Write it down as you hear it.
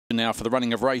Now for the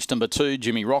running of race number 2,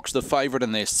 Jimmy Rocks the favourite,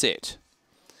 and they're set.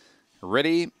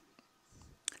 Ready.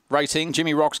 Racing.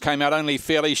 Jimmy Rocks came out only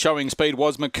fairly. Showing speed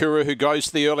was Makuru, who goes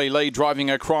to the early lead. Driving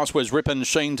across was Rip and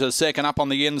Sheen to second. Up on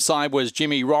the inside was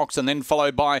Jimmy Rocks, and then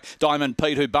followed by Diamond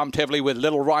Pete, who bumped heavily with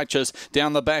Little Righteous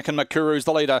down the back, and Makuru's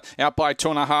the leader. Out by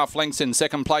 2.5 lengths. In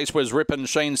second place was Rip and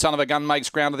Sheen. Son of a Gun makes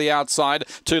ground to the outside.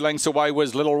 2 lengths away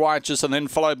was Little Righteous, and then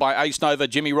followed by Ace Nova.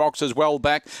 Jimmy Rocks as well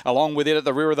back. Along with it at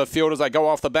the rear of the field as they go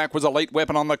off the back was Elite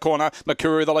Weapon on the corner.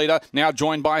 Makuru the leader. Now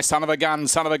joined by Son of a Gun.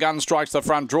 Son of a Gun strikes the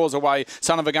front, draws away.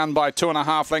 Son of a Gun by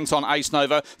 2.5 lengths on Ace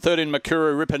Nova. Third in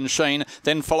Makuru, Rip and Sheen.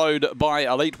 Then followed by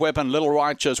Elite Weapon, Little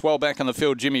Righteous. Well back in the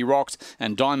field, Jimmy Rocks,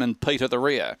 and Diamond Pete at the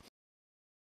rear.